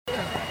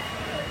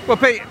Well,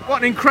 Pete,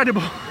 what an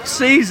incredible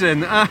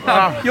season.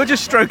 You're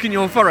just stroking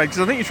your forehead because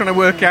I think you're trying to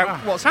work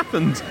out what's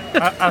happened.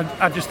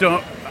 I just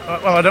don't...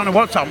 Well, I don't know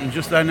what's happened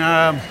just then.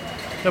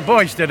 The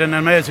boys did an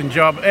amazing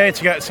job. A,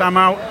 to get Sam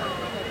out.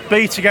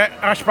 B, to get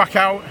Ash back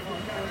out.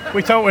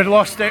 We thought we'd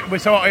lost it. We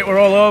thought it were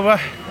all over.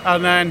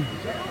 And then,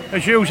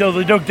 as usual,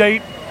 they dug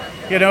deep.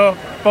 You know,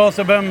 both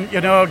of them,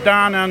 you know,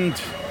 Dan and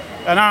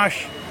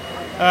Ash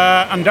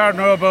and Darren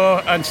Robo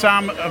and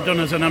Sam have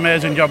done us an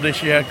amazing job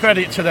this year.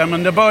 Credit to them.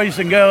 And the boys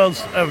and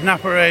girls of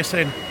Napa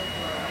Racing,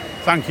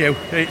 thank you.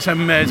 It's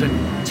amazing.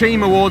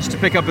 Team awards to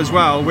pick up as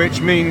well,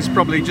 which means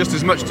probably just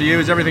as much to you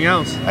as everything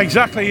else.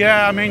 Exactly,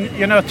 yeah. I mean,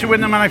 you know, to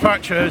win the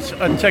manufacturers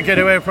and take it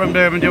away from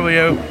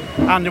BMW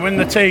and to win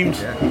the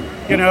teams,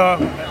 you know,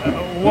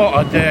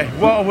 what a day,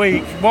 what a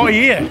week, what a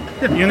year.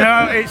 You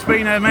know, it's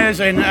been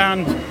amazing,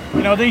 and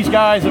you know, these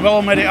guys have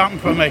all made it happen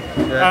for me,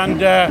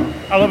 and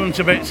I love them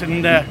to bits,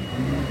 and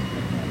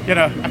you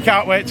know, I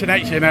can't wait to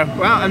next year now.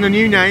 Well, and the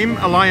new name,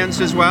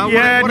 Alliance, as well.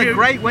 Yeah, what a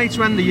great way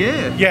to end the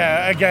year.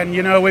 Yeah, again,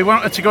 you know, we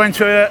wanted to go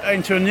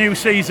into a new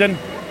season,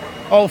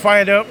 all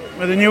fired up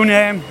with a new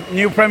name,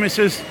 new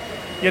premises.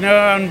 You know,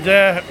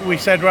 and we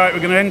said, right, we're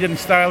going to end in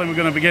style and we're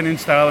going to begin in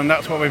style, and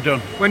that's what we've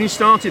done. When you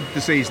started the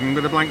season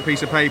with a blank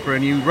piece of paper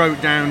and you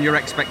wrote down your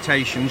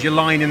expectations, your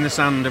line in the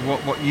sand of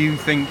what you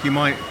think you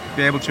might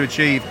be able to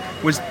achieve,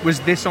 was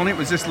this on it?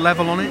 Was this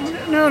level on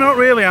it? No, not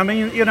really. I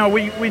mean, you know,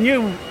 we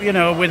knew, you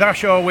know, with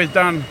Ash or with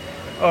Dan,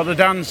 or the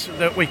Dans,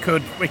 that we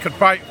could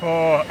fight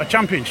for a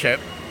championship,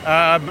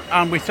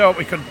 and we thought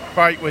we could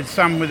fight with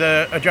Sam with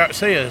a Jack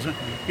Sears,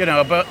 you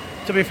know. But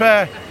to be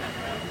fair,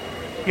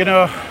 you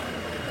know,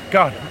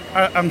 God,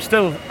 I'm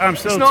still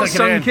it's not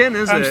taking it in.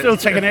 Is it? I'm still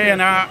taking it in.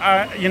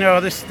 You know,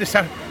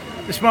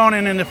 this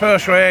morning in the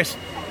first race,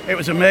 it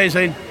was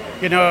amazing.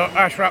 You know,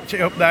 Ash wrapped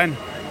it up then,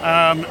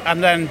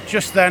 and then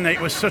just then it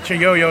was such a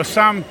yo-yo.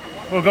 Sam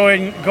were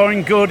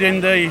going good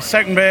in the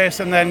second race,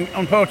 and then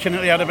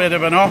unfortunately had a bit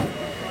of an off.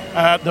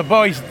 The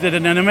boys did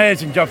an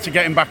amazing job to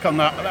get him back on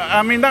that.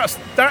 I mean,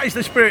 that is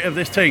the spirit of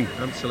this team.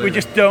 Absolutely. We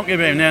just don't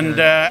give in, and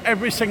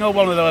every single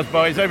one of those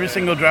boys, every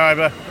single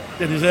driver,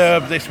 they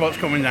deserve this, what's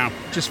coming now.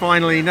 Just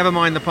finally, never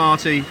mind the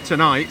party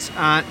tonight,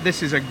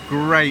 this is a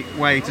great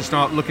way to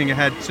start looking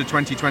ahead to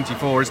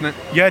 2024, isn't it?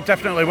 Yeah,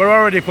 definitely. We're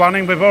already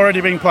planning. We've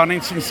already been planning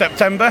since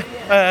September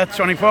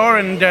 24,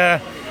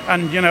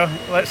 and you know,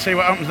 let's see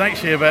what happens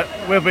next year, but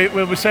we'll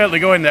be certainly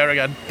going there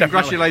again. Definitely.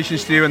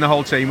 Congratulations to you and the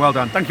whole team. Well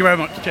done. Thank you very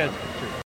much. Cheers.